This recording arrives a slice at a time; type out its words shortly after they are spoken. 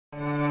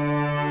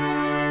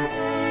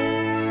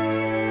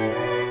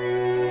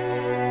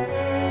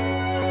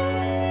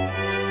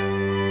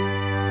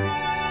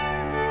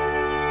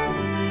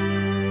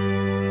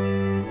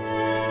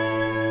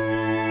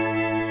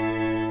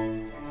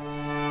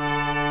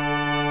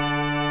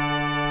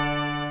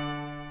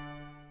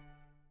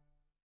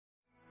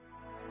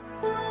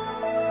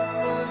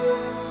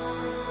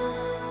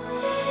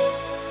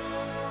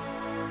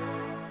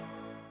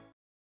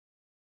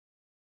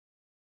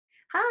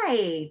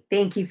Hi,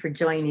 thank you for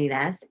joining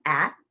us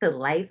at The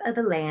Life of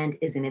the Land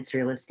is in its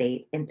Real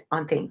Estate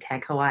on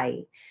ThinkTech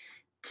Hawaii.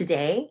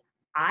 Today,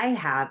 I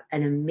have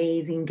an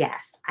amazing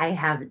guest. I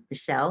have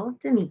Michele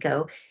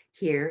DAmico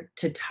here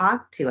to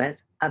talk to us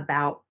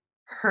about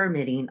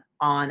permitting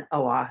on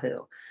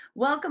Oahu.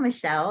 Welcome,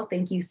 Michele.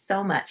 Thank you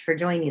so much for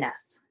joining us.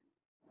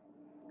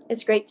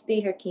 It's great to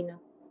be here, Kina.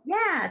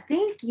 Yeah,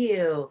 thank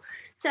you.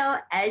 So,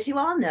 as you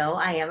all know,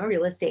 I am a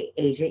real estate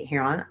agent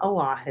here on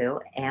Oahu,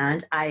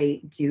 and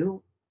I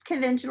do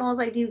conventionals,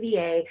 I do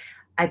VA.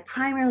 I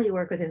primarily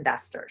work with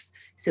investors.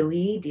 So,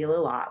 we deal a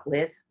lot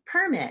with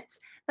permits.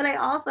 But I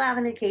also have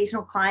an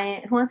occasional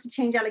client who wants to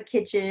change out a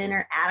kitchen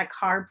or add a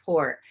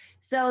carport.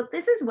 So,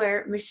 this is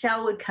where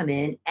Michele would come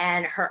in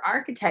and her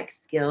architect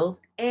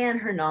skills and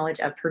her knowledge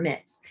of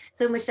permits.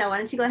 So, Michele, why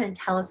don't you go ahead and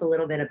tell us a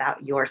little bit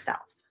about yourself?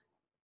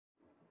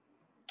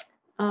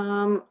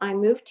 I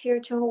moved here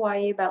to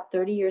Hawaii about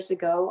 30 years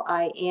ago.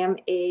 I am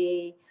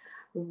a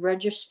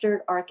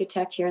registered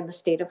architect here in the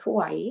state of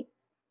Hawaii.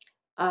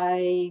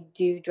 I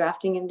do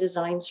drafting and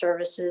design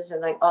services,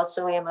 and I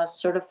also am a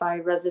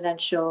certified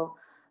residential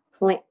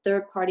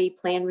third-party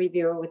plan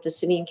reviewer with the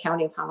City and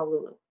County of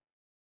Honolulu.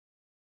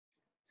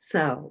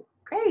 So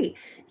great.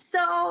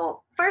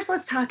 So first,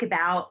 let's talk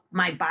about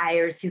my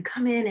buyers who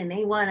come in and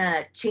they want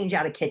to change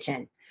out a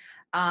kitchen.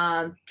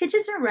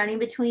 Kitchens are running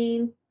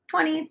between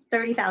 $20,000 to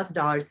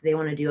 $30,000. They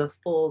want to do a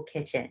full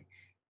kitchen.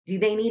 Do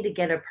they need to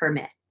get a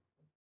permit?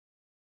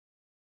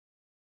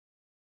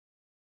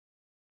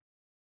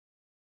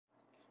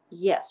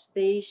 Yes,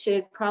 they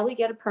should probably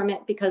get a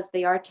permit because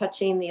they are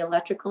touching the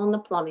electrical and the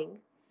plumbing.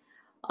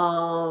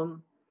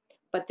 Um,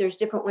 but there's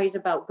different ways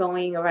about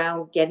going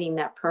around getting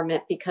that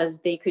permit because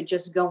they could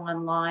just go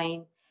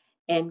online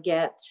and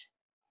get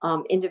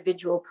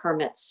individual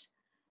permits.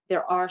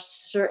 There are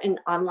certain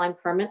online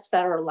permits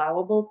that are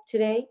allowable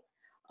today.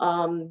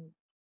 Um,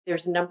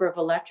 there's a number of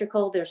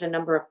electrical, there's a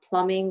number of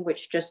plumbing,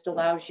 which just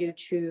allows you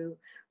to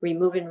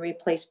remove and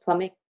replace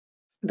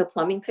the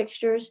plumbing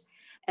fixtures.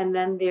 And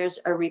then there's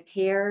a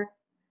repair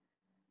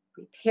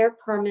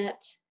permit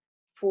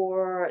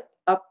for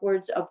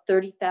upwards of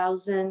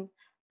 30,000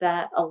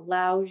 that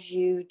allows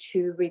you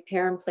to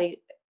repair and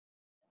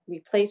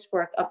replace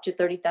work up to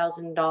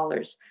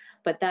 $30,000.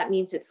 But that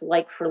means it's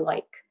like for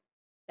like,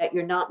 that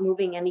you're not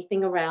moving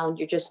anything around,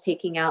 you're just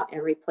taking out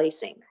and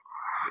replacing.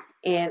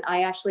 And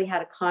I actually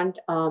had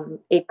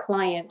a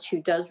client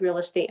who does real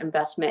estate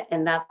investment,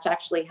 and that's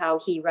actually how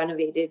he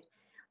renovated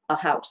a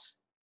house.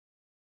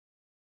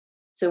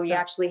 So we So,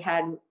 actually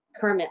had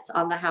permits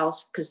on the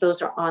house because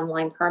those are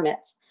online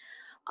permits.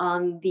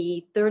 On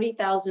the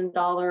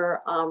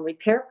 $30,000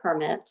 repair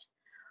permit,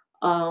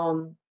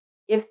 um,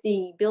 if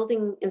the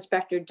building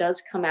inspector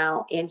does come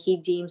out and he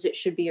deems it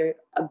should be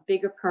a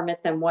bigger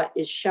permit than what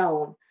is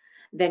shown,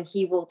 then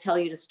he will tell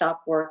you to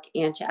stop work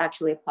and to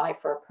actually apply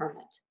for a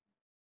permit.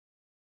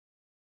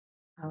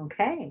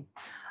 okay.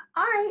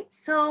 All right.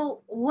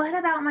 So, what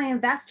about my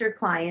investor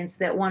clients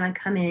that want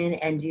to come in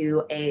and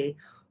do a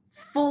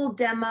full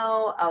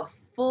demo, a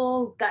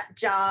full gut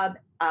job,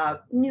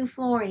 new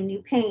flooring,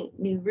 new paint,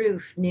 new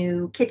roof,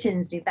 new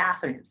kitchens, new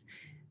bathrooms?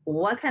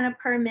 What kind of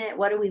permit?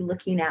 What are we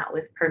looking at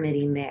with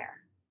permitting there?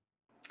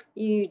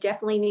 You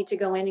definitely need to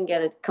go in and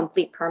get a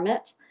complete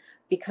permit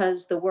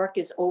because the work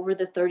is over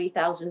the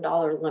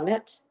 $30,000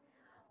 limit.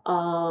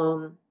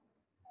 Um,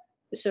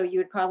 so you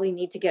would probably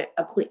need to get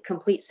a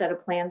complete set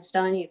of plans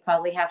done. You'd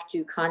probably have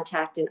to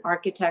contact an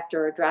architect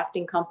or a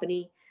drafting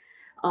company.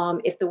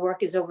 If the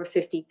work is over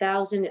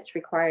 50,000, it's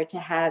required to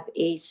have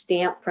a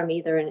stamp from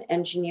either an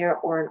engineer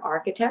or an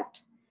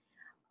architect.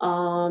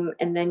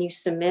 And then you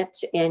submit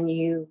and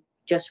you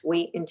just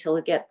wait until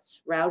it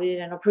gets routed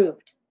and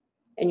approved.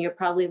 And you're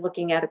probably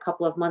looking at a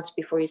couple of months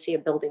before you see a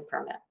building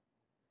permit.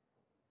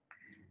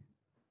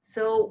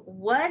 So,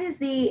 what is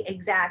the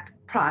exact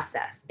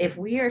process if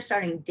we are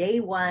starting day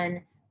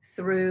one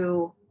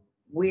through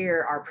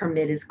where our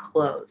permit is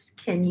closed?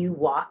 Can you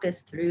walk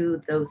us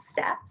through those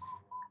steps?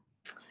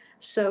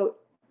 So,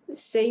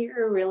 say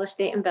you're a real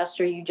estate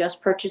investor, you just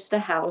purchased a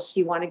house,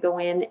 you want to go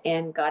in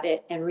and gut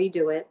it and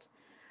redo it.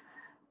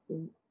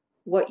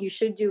 What you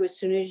should do as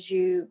soon as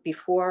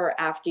before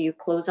or after you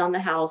close on the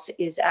house,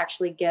 is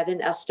actually get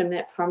an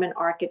estimate from an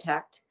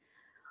architect.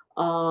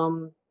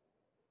 Um,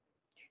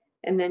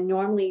 and then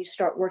normally you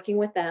start working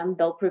with them.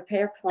 They'll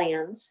prepare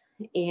plans,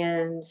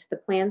 and the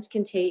plans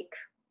can take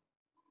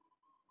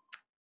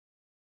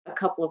a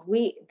couple of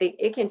weeks.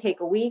 It can take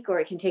a week or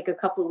it can take a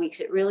couple of weeks.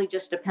 It really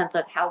just depends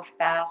on how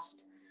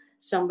fast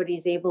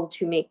somebody's able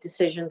to make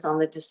decisions on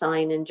the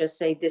design and just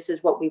say, this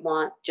is what we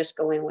want, just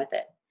go in with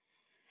it.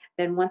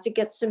 Then once it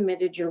gets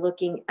submitted, you're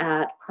looking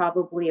at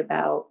probably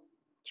about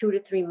 2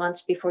 to 3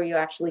 months before you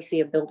actually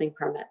see a building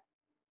permit.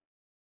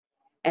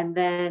 And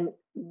then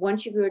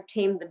once you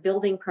obtain the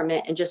building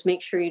permit, and just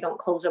make sure you don't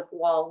close up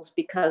walls,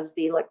 because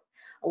the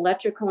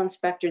electrical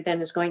inspector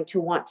then is going to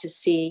want to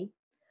see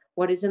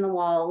what is in the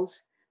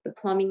walls. The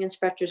plumbing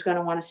inspector is going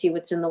to want to see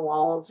what's in the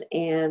walls,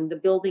 and the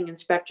building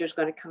inspector is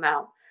going to come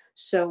out.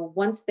 So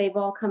once they've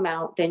all come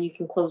out, then you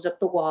can close up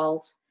the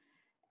walls.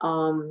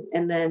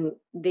 And then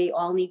they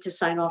all need to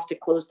sign off to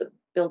close the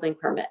building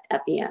permit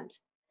at the end.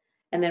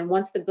 And then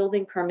once the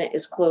building permit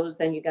is closed,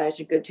 then you guys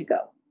are good to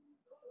go.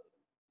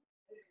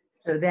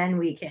 So then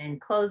we can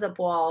close up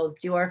walls,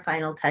 do our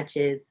final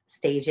touches,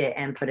 stage it,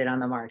 and put it on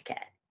the market.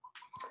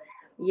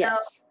 So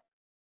Yes.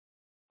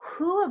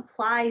 who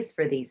applies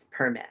for these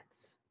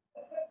permits?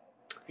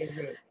 Is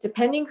it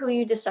Depending who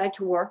you decide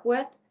to work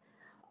with,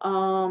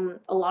 a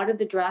lot of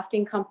the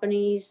drafting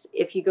companies,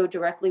 if you go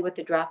directly with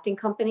the drafting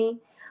company,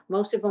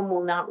 most of them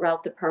will not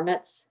route the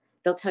permits.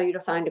 They'll tell you to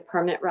find a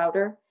permit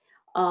router.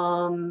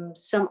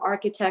 Some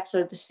architects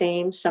are the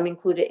same, some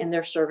include it in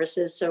their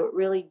services. So it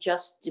really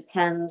just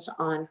depends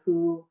on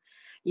who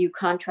you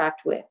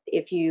contract with,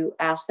 if you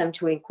ask them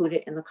to include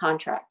it in the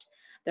contract.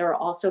 There are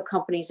also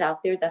companies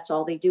out there that's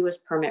all they do is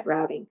permit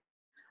routing.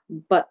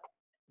 But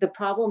the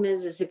problem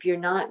is if you're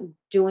not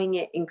doing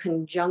it in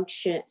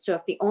conjunction, so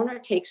if the owner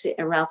takes it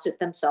and routes it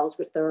themselves,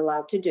 which they're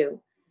allowed to do,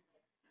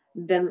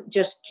 then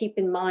just keep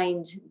in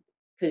mind,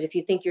 because if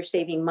you think you're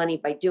saving money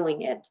by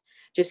doing it,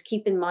 just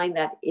keep in mind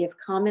that if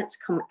comments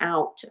come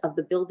out of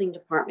the building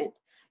department,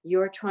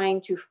 you're trying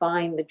to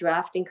find the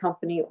drafting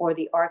company or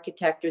the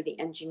architect or the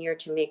engineer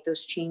to make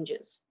those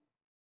changes.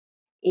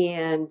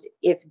 And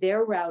if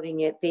they're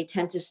routing it, they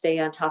tend to stay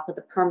on top of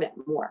the permit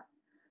more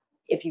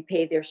if you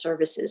pay their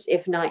services.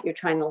 If not, you're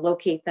trying to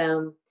locate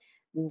them.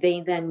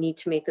 They then need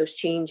to make those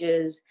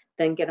changes,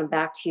 then get them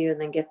back to you, and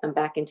then get them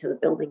back into the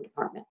building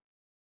department.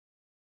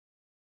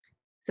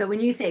 so when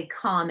you say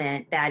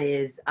comment, that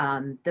is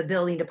the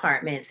building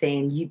department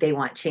saying they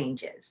want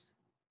changes,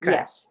 correct?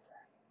 Yes.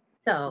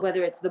 So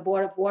Whether it's the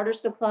Board of Water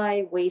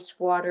Supply,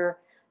 wastewater,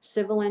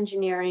 civil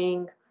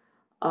engineering,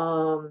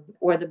 or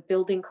the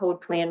building code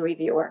plan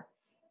reviewer,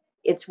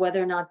 it's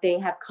whether or not they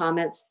have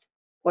comments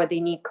or they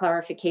need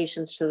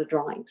clarifications to the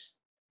drawings.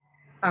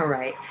 all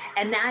right,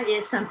 and that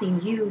is something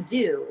you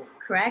do,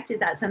 correct? Is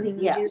that something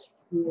you do? Yes.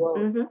 Deal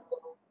Hmm.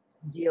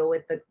 deal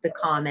with the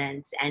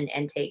comments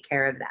and take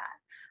care of that.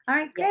 All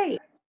right, Yes.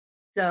 great.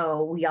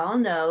 So we all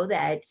know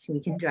that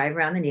we can drive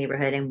around the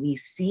neighborhood and we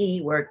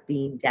see work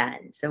being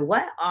done. So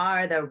what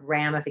are the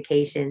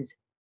ramifications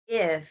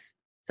if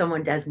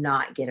someone does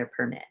not get a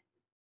permit?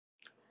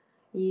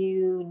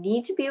 You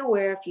need to be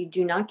aware if you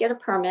do not get a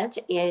permit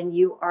and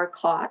you are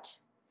caught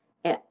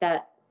at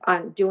that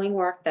on doing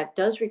work that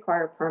does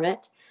require a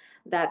permit,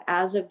 that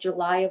as of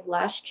July of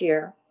last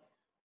year,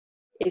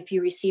 if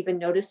you receive a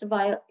notice of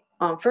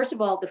first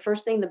of all, the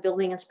first thing the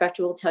building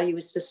inspector will tell you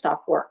is to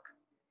stop work.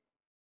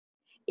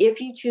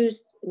 If you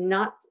choose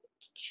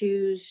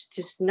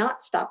to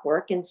not stop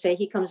work and say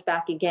he comes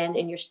back again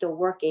and you're still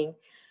working,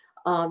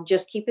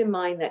 just keep in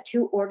mind that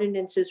two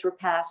ordinances were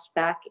passed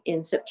back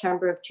in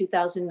September of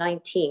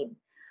 2019,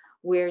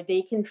 where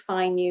they can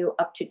fine you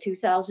up to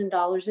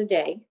 $2,000 a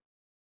day,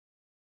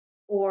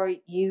 or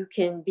you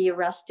can be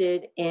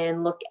arrested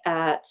and look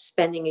at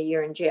spending a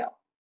year in jail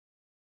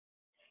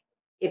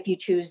if you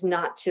choose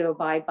not to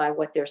abide by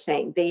what they're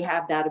saying. They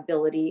have that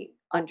ability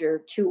under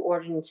two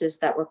ordinances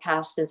that were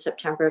passed in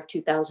September of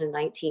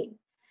 2019.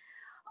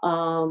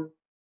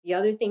 The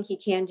other thing he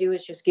can do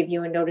is just give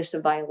you a notice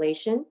of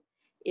violation.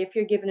 If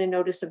you're given a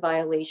notice of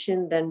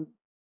violation, then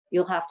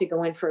you'll have to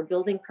go in for a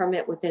building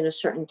permit within a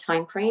certain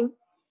time frame.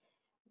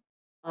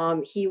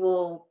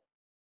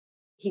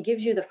 He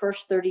gives you the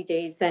first 30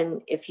 days.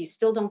 Then if you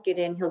still don't get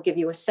in, he'll give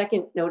you a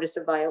second notice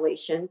of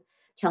violation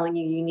telling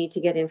you need to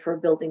get in for a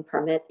building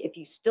permit. If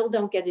you still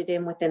don't get it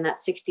in within that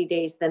 60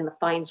 days, then the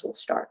fines will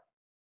start.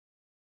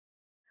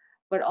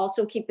 But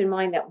also keep in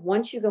mind that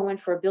once you go in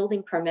for a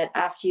building permit,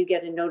 after you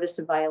get a notice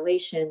of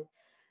violation,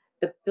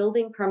 the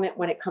building permit,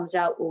 when it comes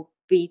out, will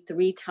be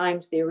 3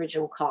 times the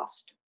original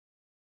cost.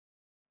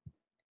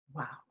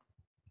 Wow.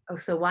 Oh,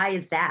 so why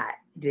is that?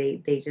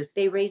 They just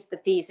They raised the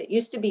fees. It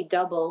used to be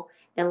double,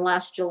 and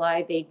last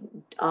July they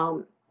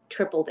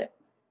tripled it.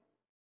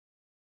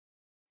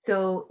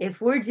 so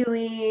if we're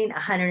doing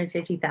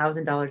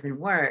 $150,000 in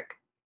work,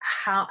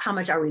 how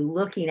much are we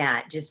looking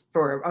at just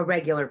for a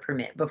regular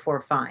permit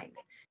before fines?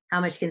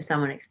 How much can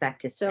someone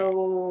expect to spend?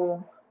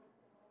 So,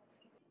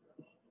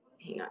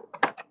 hang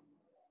on.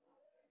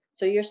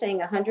 So you're saying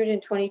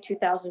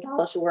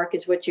 $122,000 of work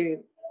is what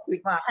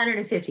Well,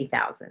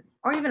 150,000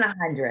 or even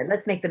 100.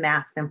 Let's make the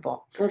math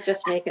simple. we'll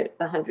just make it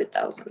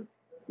 100,000.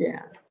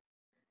 Yeah.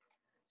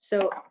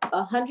 So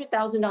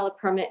 $100,000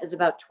 permit is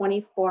about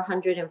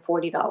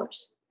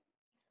 $2,440.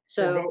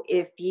 So then, So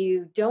if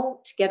you don't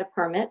get a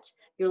permit,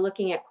 you're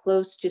looking at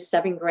close to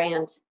 7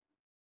 grand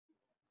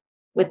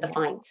with the yeah,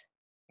 fines.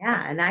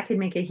 yeah, and that could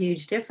make a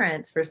huge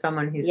difference for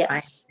someone who's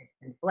trying to Yes. fix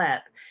and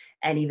flip,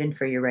 and even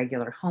for your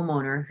regular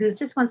homeowner who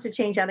just wants to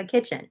change out a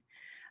kitchen.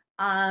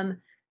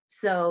 Um,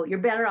 so you're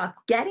better off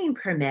getting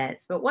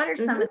permits, but what are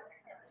some of Hmm. the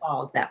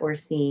pitfalls that we're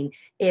seeing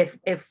if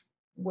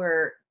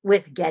we're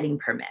with getting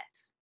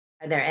permits?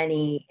 Are there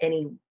any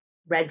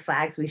red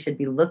flags we should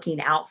be looking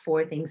out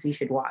for, things we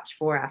should watch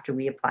for after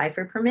we apply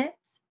for permits?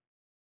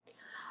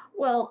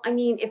 Well, I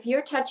mean, if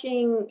you're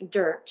touching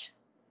dirt,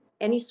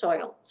 any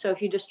soil, so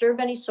if you disturb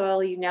any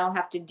soil, you now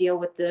have to deal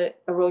with the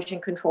erosion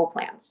control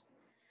plans.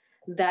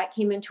 that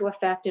came into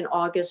effect in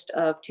August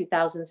of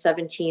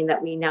 2017,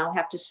 that we now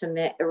have to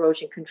submit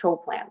erosion control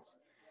plans.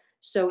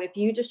 So if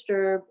you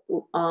disturb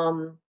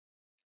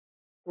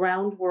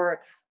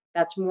groundwork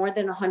that's more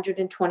than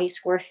 120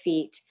 square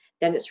feet,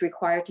 then it's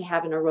required to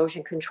have an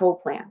erosion control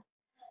plan.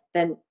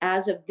 Then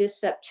as of this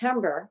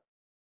September,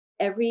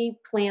 every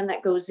plan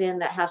that goes in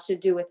that has to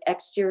do with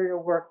exterior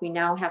work, we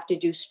now have to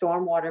do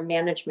stormwater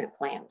management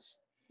plans.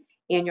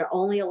 And you're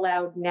only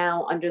allowed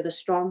now under the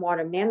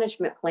stormwater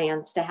management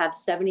plans to have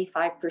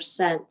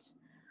 75%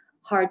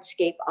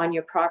 hardscape on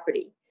your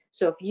property.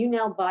 So if you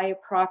now buy a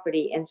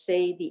property and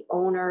say the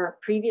owner,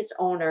 previous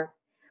owner,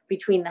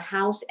 between the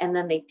house and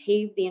then they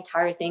paved the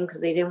entire thing because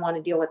they didn't want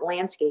to deal with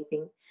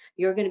landscaping,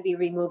 you're going to be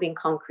removing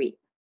concrete.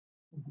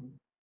 Mhm.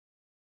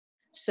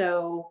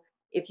 So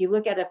if you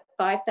look at a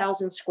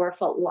 5,000 square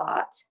foot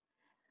lot,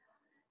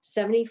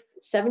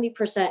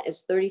 70%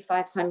 is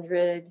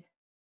 3,500,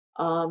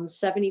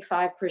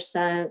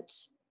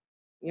 75%,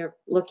 you're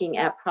looking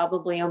at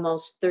probably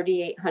almost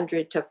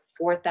 3,800 to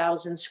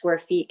 4,000 square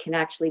feet can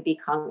actually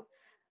become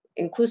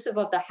inclusive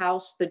of the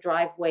house, the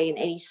driveway, and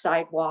any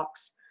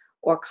sidewalks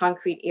or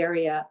concrete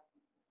area.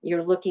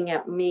 You're looking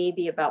at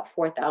maybe about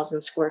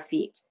 4,000 square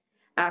feet.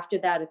 After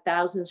that,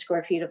 1,000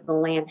 square feet of the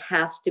land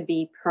has to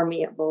be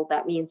permeable.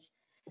 That means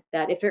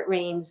that if it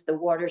rains, the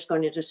water is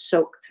going to just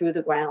soak through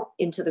the ground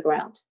into the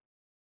ground.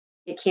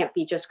 It can't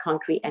be just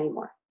concrete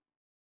anymore.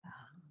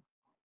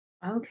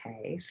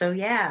 Okay. So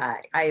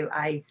yeah,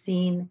 I've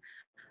seen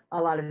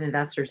a lot of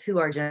investors who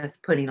are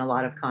just putting a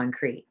lot of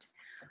concrete.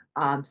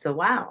 So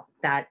wow,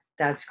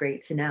 that's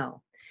great to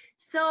know.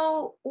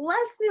 So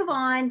let's move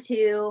on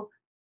to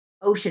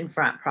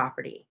oceanfront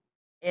property.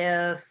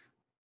 If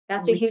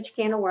That's a we huge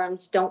can of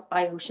worms. Don't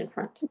buy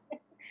oceanfront.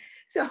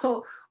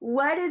 so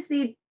what is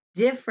the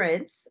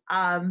difference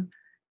in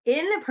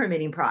the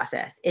permitting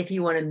process if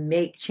you want to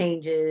make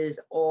changes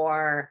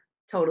or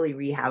totally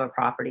rehab a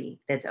property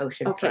that's Okay,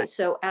 oceanfront?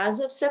 so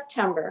as of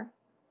September,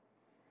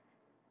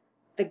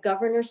 the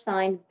governor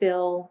signed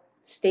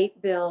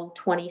State Bill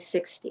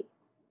 2060.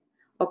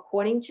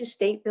 According to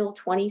State Bill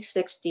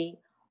 2060,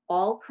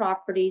 all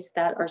properties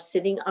that are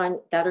sitting on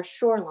that are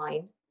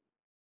shoreline,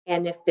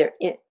 and if they're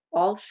in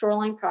all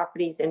shoreline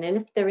properties, and then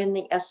if they're in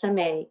the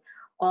SMA,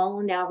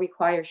 all now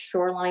require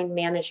shoreline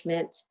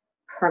management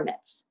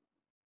permits.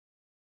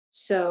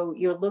 So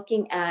you're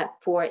looking at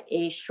for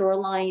a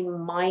shoreline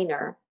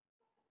minor,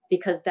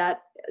 because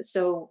that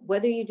so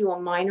whether you do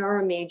a minor or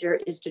a major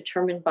is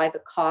determined by the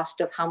cost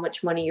of how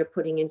much money you're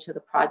putting into the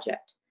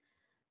project.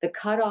 The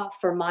cutoff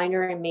for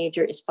minor and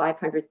major is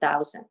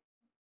 500,000.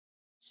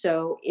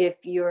 So if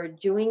you're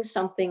doing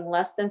something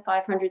less than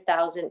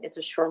 500,000, it's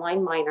a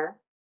shoreline minor.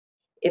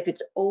 If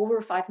it's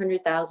over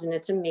 500,000,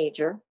 it's a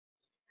major.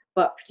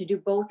 But to do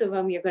both of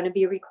them, you're going to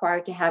be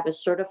required to have a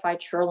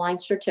certified shoreline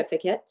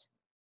certificate,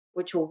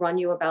 which will run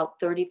you about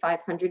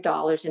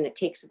 $3,500, and it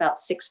takes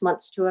about 6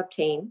 months to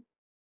obtain.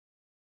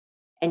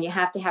 And you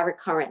have to have a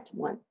current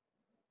one.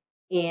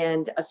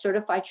 And a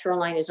certified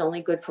shoreline is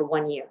only good for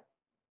 1 year.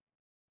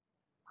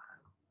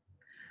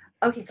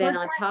 Okay, so Then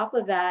let's on top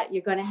of that,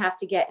 you're going to have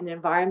to get an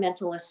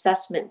environmental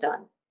assessment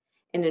done.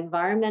 An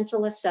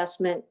environmental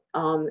assessment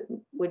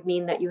would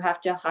mean that you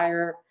have to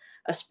hire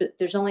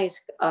there's only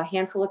a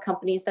handful of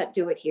companies that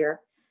do it here,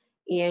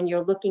 and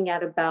you're looking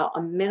at about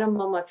a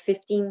minimum of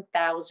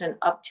 15,000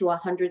 up to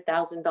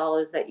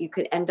 $100,000 that you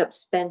could end up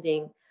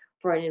spending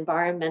for an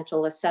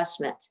environmental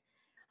assessment.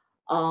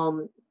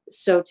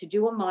 So to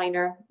do a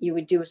minor, you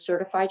would do a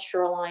certified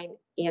shoreline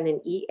and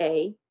an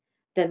EA.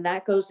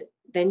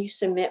 Then you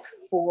submit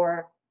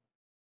for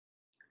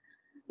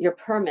your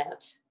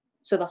permit.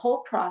 So the whole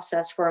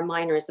process for a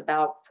minor is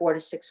about 4 to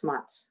 6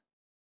 months.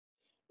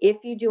 If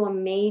you do a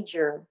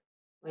major,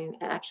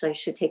 actually, I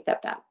should take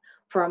that back.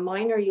 For a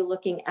minor, you're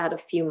looking at a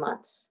few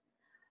months.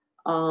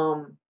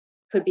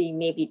 Could be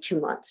maybe 2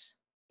 months.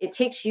 It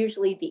takes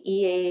usually the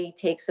EA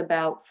takes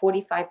about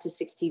 45 to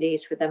 60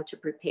 days for them to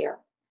prepare.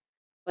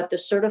 But the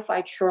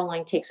certified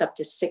shoreline takes up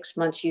to 6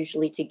 months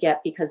usually to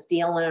get, because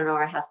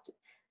DLNR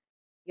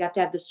you have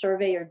to have the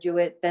surveyor do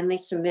it, then they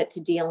submit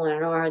to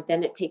DLNR,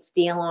 then it takes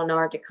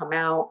DLNR to come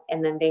out,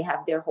 and then they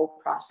have their whole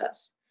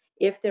process.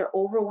 If they're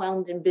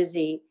overwhelmed and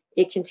busy,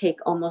 it can take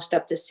almost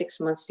up to 6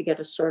 months to get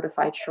a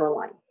certified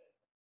shoreline.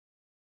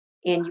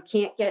 And you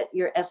can't get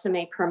your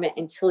SMA permit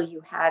until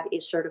you have a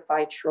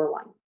certified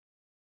shoreline.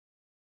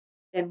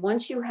 Then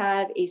once you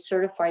have a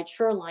certified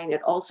shoreline,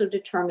 it also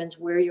determines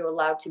where you're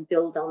allowed to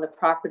build on the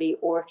property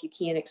or if you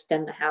can't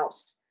extend the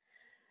house.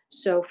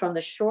 So from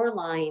the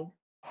shoreline,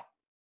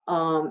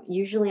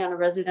 usually on a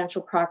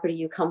residential property,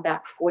 you come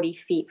back 40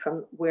 feet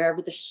from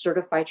wherever the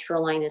certified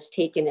shoreline is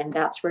taken, and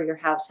that's where your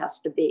house has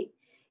to be.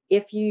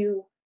 If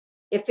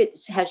it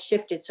has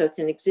shifted, so it's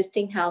an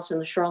existing house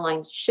and the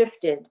shoreline's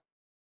shifted,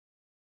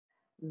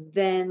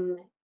 then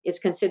it's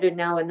considered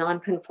now a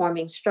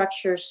non-conforming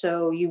structure,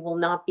 so you will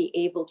not be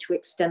able to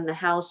extend the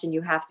house, and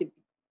you have to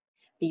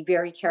be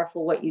very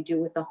careful what you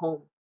do with the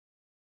home.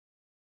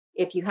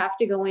 If you have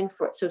to go in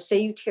for it, so say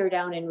you tear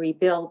down and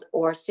rebuild,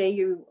 or say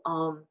you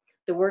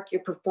the work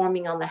you're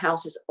performing on the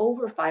house is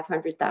over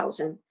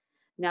 500,000,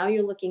 now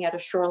you're looking at a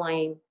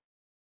shoreline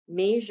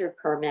measure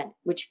permit,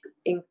 which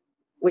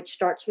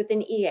starts with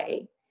an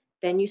EA.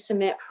 Then you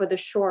submit for the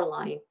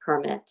shoreline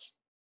permit.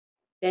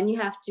 Then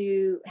you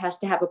has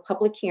to have a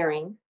public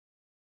hearing.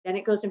 Then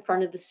it goes in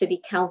front of the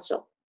city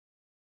council.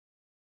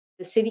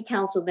 The city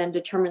council then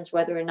determines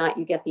whether or not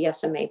you get the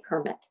SMA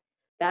permit.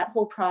 That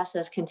whole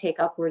process can take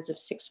upwards of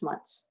 6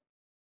 months.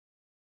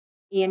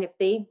 And if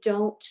they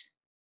don't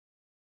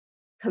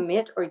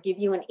commit or give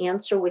you an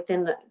answer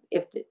within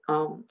if the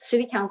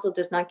city council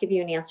does not give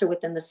you an answer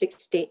within the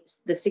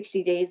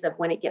 60 days of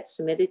when it gets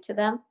submitted to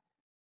them,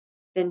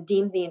 then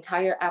deem the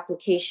entire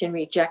application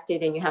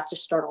rejected and you have to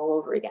start all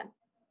over again.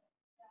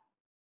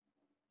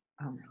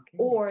 Oh my goodness.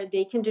 Or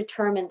they can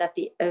determine that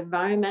the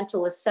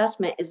environmental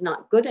assessment is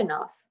not good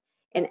enough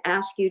and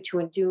ask you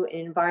to do an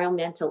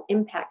environmental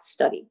impact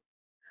study,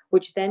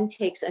 which then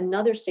takes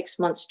another 6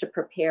 months to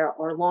prepare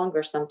or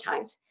longer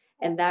sometimes.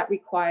 And that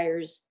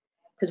requires,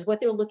 because what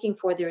they're looking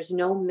for, there's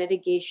no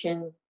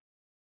mitigation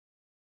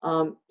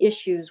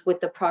issues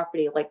with the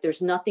property. Like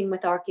there's nothing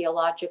with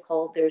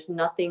archaeological, there's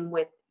nothing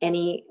with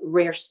any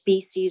rare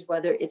species,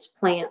 whether it's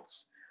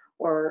plants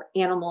or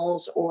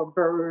animals or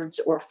birds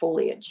or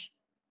foliage.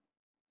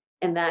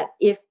 And that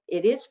if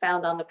it is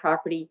found on the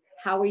property,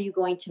 how are you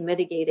going to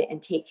mitigate it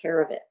and take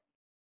care of it?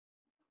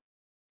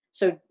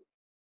 So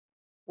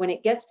when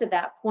it gets to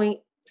that point,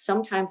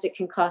 sometimes it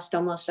can cost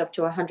almost up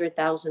to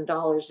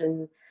 $100,000.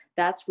 And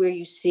that's where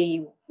you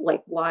see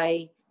like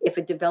why if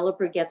a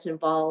developer gets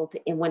involved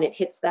and when it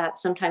hits that,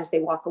 sometimes they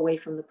walk away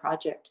from the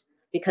project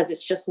because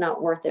it's just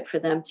not worth it for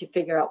them to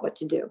figure out what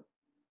to do.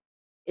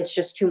 It's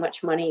just too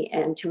much money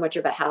and too much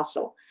of a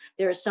hassle.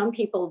 There are some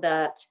people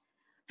that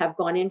have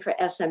gone in for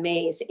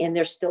SMAs and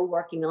they're still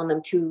working on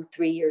them 2-3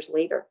 years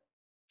later,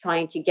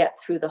 trying to get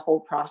through the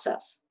whole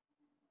process.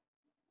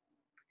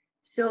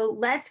 So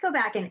let's go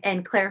back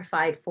and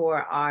clarify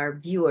for our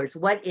viewers,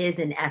 what is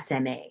an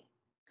SMA?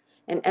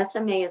 An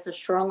SMA is a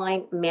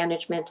shoreline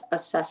management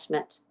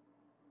assessment.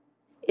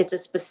 It's a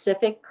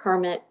specific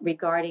permit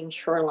regarding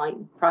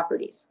shoreline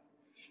properties.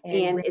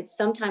 And it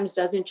sometimes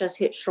doesn't just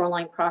hit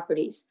shoreline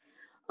properties.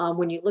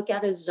 When you look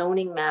at a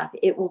zoning map,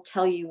 it will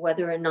tell you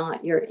whether or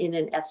not you're in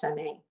an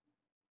SMA.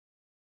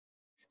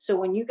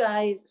 So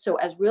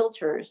as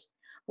realtors,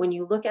 when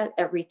you look at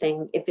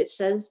everything, if it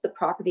says the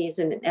property is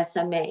in an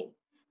SMA,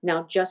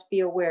 now just be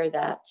aware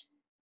that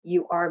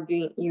you are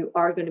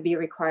going to be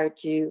required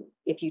to,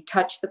 if you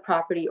touch the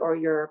property or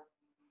your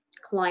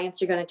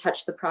clients are going to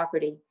touch the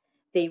property,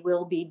 they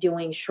will be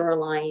doing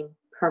shoreline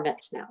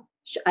permits now.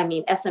 I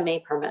mean, SMA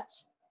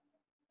permits.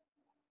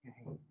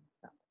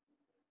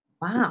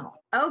 Wow.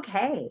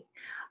 Okay.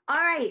 All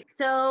right.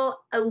 So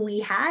we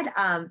had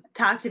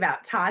talking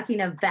about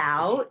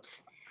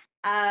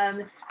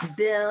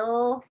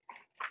Bill.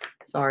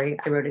 Sorry,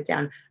 I wrote it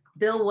down.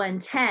 Bill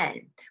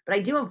 110. But I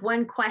do have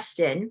one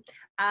question.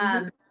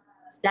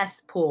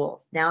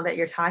 Cesspools. Now that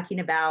you're talking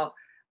about,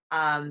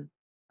 let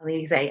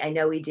me say, I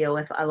know we deal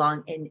with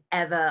along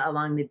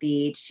the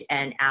beach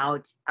and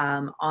out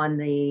on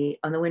the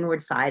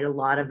windward side. A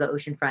lot of the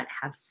oceanfront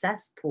have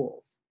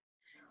cesspools.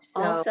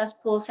 All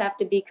cesspools have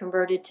to be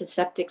converted to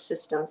septic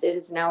systems. It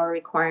is now a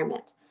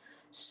requirement.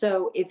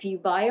 So if you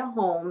buy a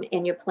home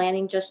and you're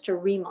planning just to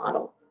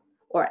remodel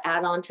or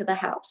add on to the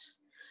house,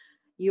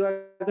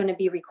 you're going to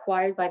be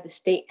required by the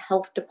state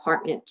health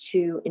department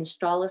to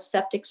install a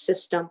septic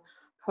system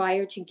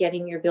prior to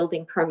getting your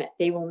building permit.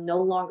 They will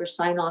no longer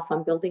sign off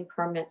on building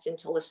permits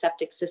until a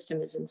septic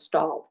system is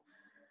installed.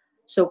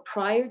 So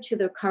prior to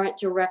the current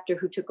director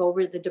who took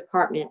over the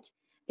department,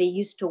 they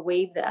used to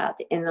waive that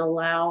and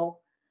allow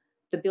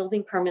the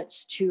building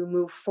permits to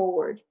move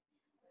forward.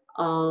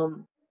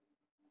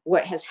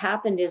 What has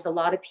happened is a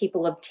lot of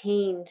people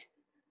obtained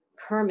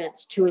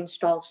permits to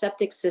install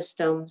septic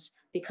systems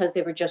because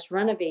they were just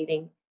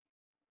renovating,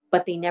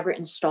 but they never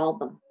installed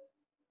them.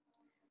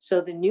 So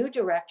the new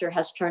director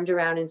has turned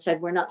around and said,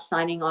 we're not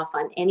signing off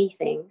on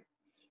anything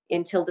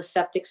until the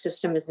septic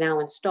system is now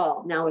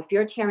installed. Now, if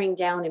you're tearing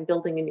down and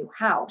building a new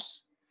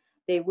house,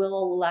 they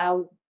will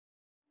allow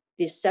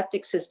the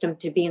septic system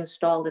to be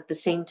installed at the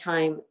same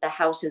time the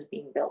house is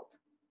being built,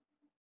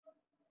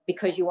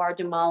 because you are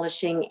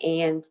demolishing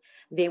and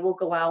they will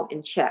go out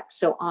and check.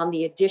 So on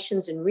the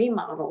additions and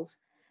remodels,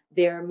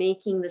 they're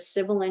making the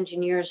civil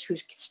engineers who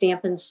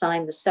stamp and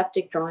sign the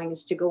septic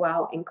drawings to go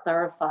out and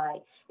clarify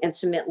and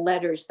submit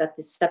letters that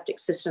the septic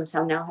systems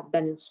have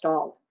been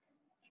installed.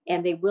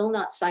 And they will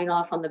not sign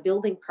off on the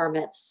building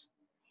permits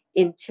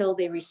until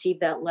they receive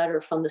that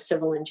letter from the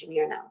civil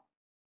engineer now.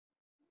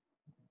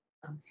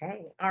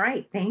 Okay. All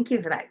right. Thank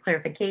you for that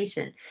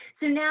clarification.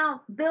 So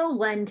now, Bill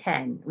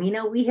 110,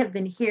 we have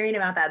been hearing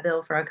about that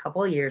bill for a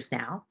couple of years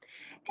now,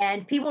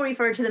 and people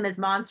refer to them as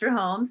monster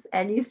homes.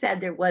 And you said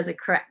there was a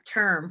correct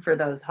term for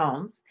those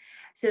homes.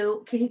 So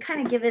can you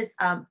kind of give us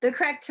the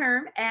correct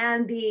term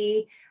and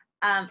the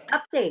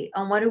update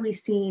on what are we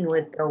seeing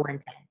with Bill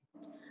 110?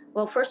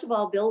 Well, first of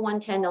all, Bill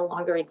 110 no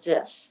longer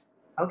exists.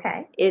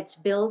 Okay. It's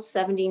Bill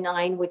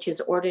 79, which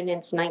is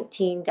Ordinance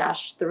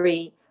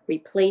 19-3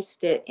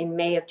 replaced it in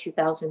May of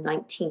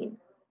 2019.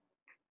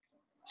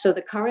 So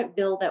the current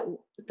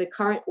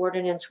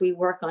ordinance we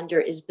work under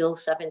is Bill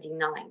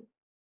 79.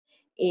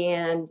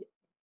 And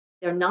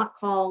they're not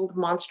called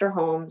monster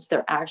homes.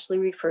 They're actually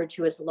referred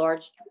to as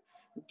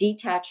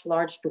detached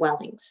large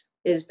dwellings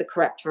is the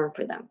correct term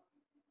for them.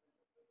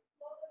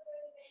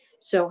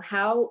 So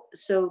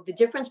the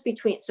difference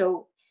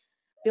so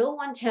Bill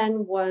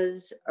 110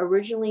 was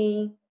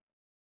originally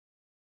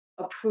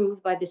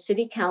approved by the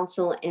city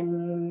council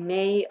in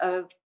March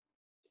of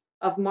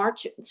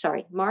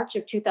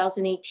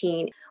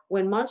 2018.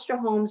 When monster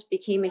homes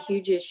became a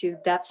huge issue,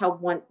 that's how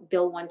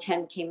Bill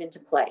 110 came into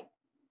play,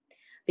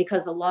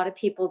 because a lot of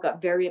people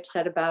got very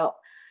upset about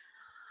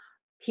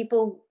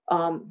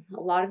a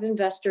lot of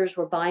investors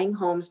were buying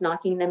homes,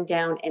 knocking them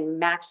down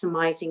and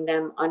maximizing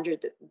them under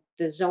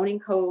the zoning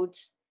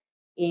codes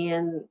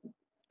and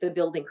the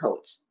building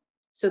codes.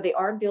 So they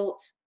are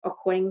built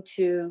according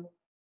to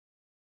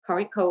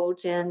current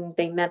codes, and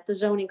they met the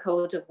zoning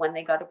codes of when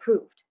they got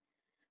approved.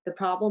 The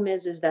problem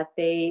is that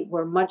they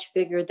were much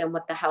bigger than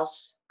what the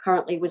house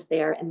currently was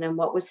there. And then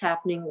what was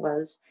happening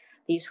was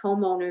these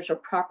homeowners or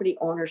property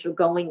owners were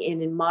going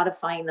in and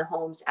modifying the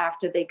homes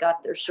after they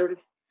got their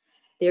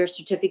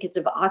certificates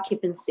of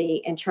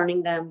occupancy and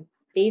turning them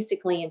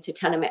basically into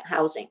tenement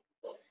housing.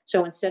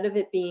 So instead of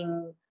it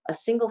being a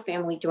single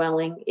family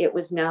dwelling, it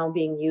was now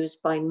being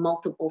used by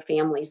multiple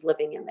families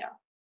living in there.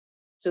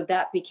 So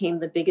that became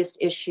the biggest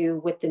issue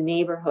with the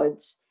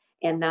neighborhoods,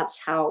 and that's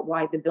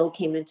why the bill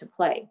came into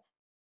play.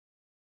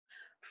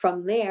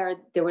 From there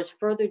was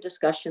further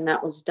discussion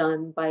that was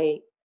done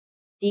by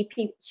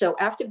DP. So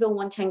after Bill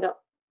 110 got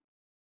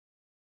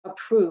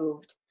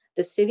approved,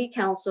 the city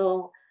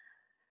council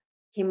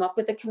came up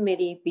with a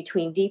committee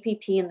between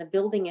DPP and the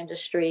building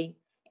industry,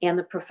 and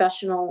the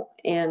professional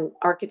and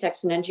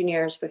architects and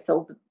engineers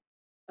fulfilled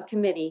a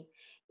committee,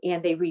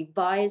 and they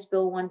revised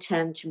Bill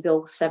 110 to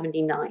Bill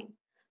 79.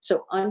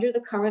 So under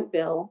the current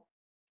bill,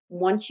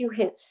 once you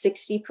hit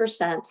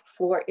 60%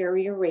 floor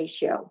area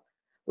ratio,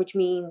 which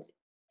means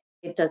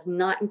it does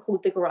not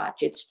include the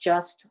garage, it's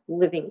just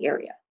living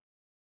area.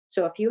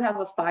 So if you have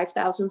a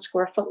 5,000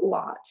 square foot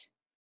lot,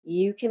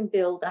 you can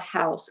build a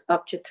house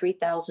up to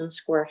 3,000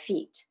 square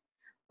feet.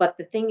 But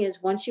the thing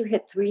is, once you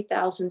hit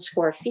 3,000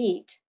 square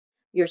feet,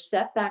 your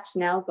setbacks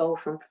now go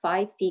from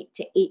 5 feet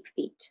to 8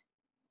 feet.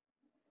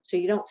 So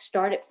you don't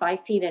start at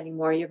 5 feet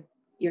anymore.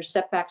 Your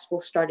setbacks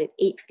will start at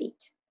 8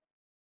 feet.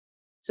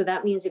 So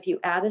that means if you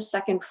add a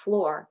second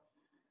floor,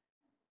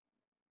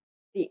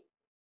 the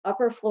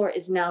upper floor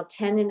is now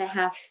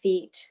 10.5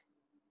 feet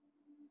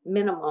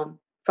minimum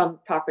from the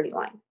property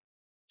line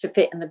to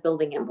fit in the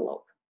building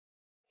envelope.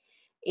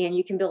 And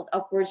you can build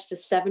upwards to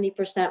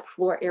 70%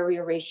 floor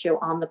area ratio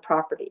on the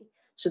property.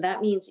 So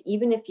that means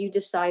even if you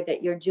decide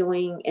that you're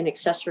doing an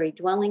accessory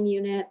dwelling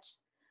unit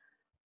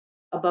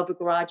above a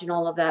garage and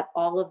all of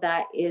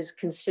that is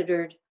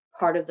considered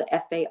part of the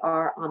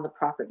FAR on the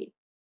property.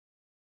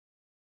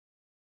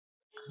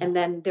 And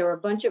then there were a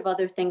bunch of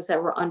other things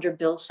that were under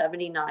Bill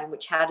 79,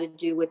 which had to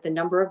do with the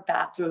number of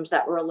bathrooms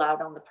that were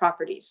allowed on the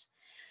properties.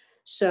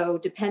 So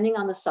depending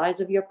on the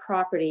size of your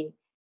property,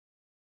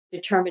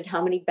 determined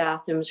how many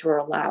bathrooms were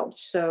allowed.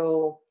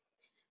 So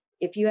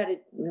if you had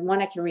the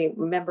one I can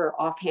remember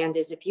offhand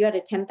is if you had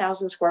a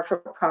 10,000 square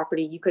foot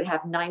property, you could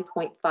have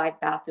 9.5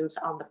 bathrooms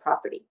on the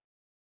property.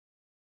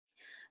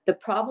 The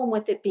problem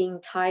with it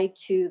being tied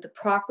to the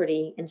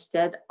property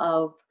instead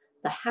of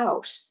the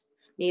house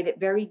made it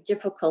very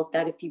difficult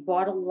that if you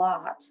bought a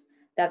lot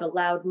that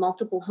allowed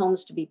multiple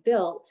homes to be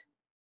built,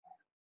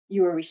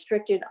 you were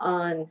restricted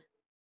on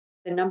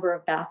the number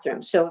of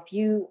bathrooms. So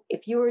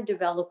if you were a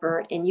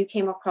developer and you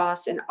came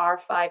across an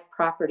R5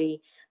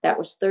 property that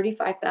was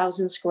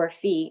 35,000 square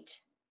feet,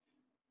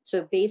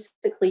 so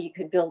basically you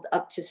could build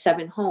up to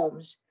 7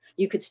 homes,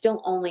 you could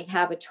still only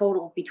have a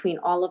total between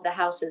all of the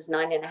houses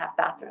 9.5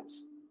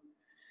 bathrooms.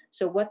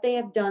 So what they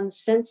have done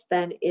since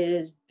then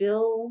is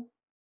Bill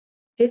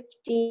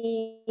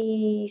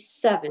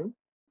 57.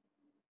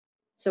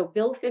 So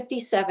Bill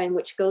 57,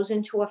 which goes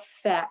into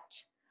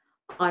effect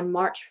on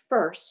March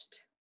 1st,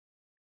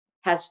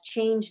 has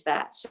changed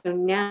that. So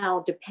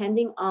now,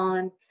 depending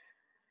on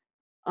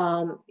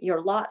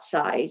your lot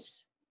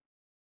size,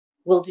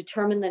 will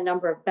determine the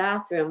number of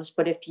bathrooms.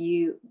 But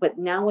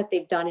now what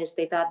they've done is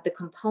they've added the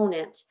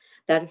component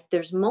that if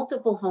there's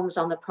multiple homes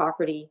on the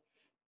property,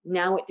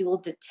 now it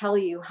will tell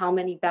you how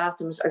many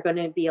bathrooms are going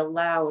to be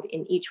allowed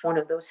in each one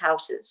of those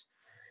houses.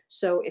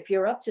 So if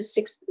you're up to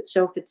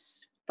if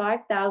it's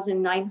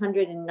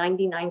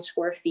 5,999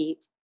 square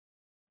feet,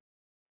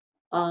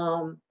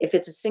 if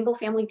it's a single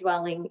family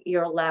dwelling,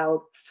 you're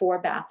allowed 4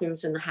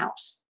 bathrooms in the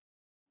house.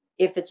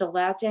 If it's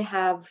allowed to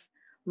have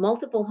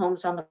multiple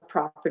homes on the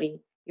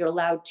property, you're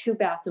allowed 2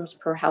 bathrooms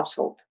per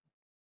household.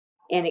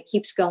 And it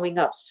keeps going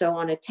up. So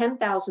on a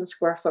 10,000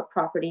 square foot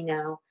property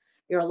now,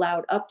 you're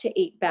allowed up to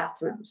 8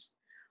 bathrooms.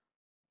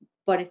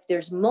 But if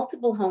there's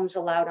multiple homes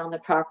allowed on the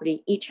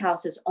property, each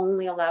house is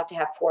only allowed to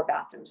have 4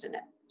 bathrooms in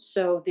it.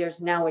 So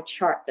there's now a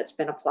chart that's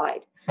been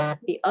applied.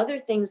 The other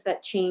things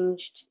that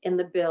changed in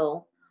the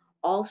bill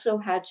also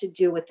had to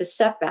do with the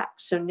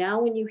setbacks. So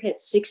now when you hit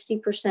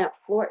 60%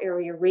 floor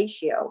area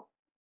ratio,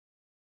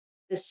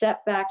 the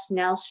setbacks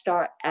now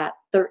start at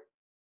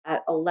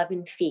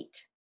 11 feet.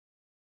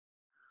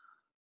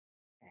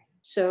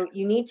 So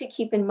you need to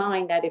keep in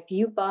mind that if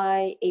you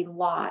buy a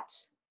lot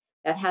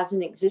that has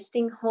an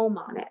existing home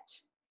on it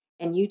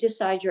and you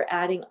decide you're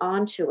adding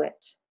on to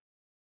it,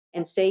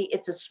 and say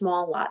it's a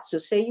small lot. So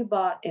say you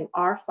bought an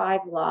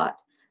R5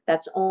 lot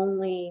that's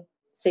only,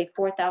 say,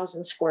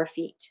 4,000 square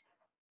feet,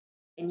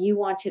 and you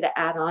wanted to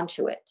add on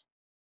to it,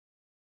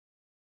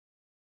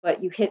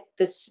 but you hit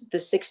the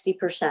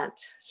 60%.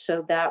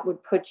 So that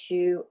would put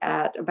you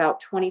at about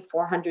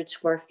 2,400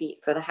 square feet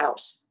for the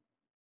house.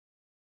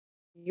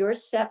 Your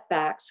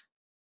setbacks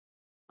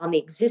on the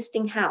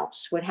existing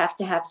house would have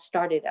to have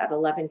started at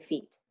 11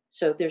 feet.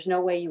 So there's no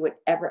way you would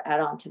ever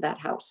add on to that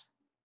house.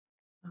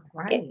 It,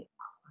 Right. Right.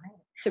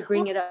 to Well,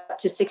 bring it up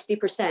to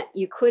 60%,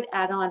 you could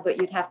add on,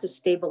 but you'd have to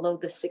stay below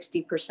the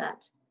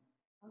 60%.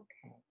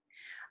 okay.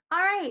 All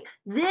right.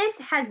 This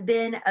has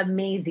been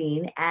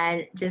amazing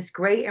and just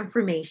great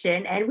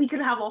information. And we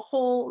could have a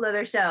whole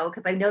other show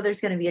because I know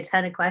there's going to be a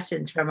ton of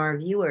questions from our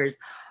viewers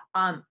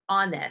on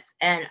this.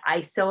 And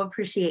I so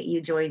appreciate you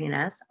joining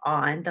us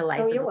on the Oh,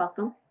 Life of you're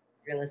welcome.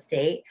 Real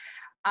Estate.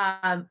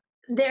 Um,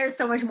 there's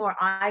so much more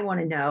I want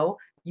to know.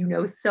 You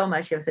know so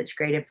much. You have such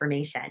great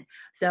information.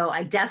 So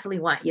I definitely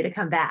want you to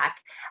come back.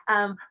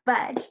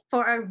 But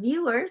for our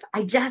viewers,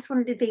 I just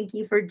wanted to thank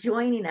you for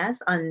joining us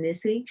on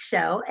this week's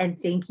show.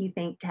 And thank you,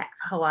 ThinkTech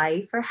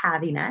Hawaii, for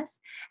having us.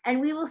 And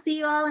we will see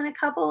you all in a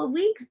couple of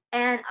weeks.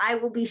 And I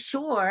will be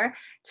sure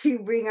to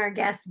bring our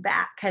guest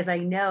back because I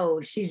know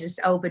she's just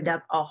opened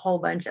up a whole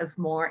bunch of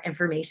more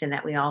information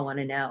that we all want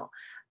to know.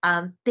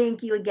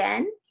 Thank you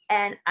again.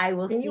 And I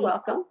will And you're see,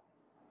 welcome.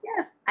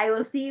 yes, I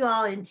will see you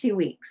all in 2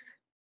 weeks.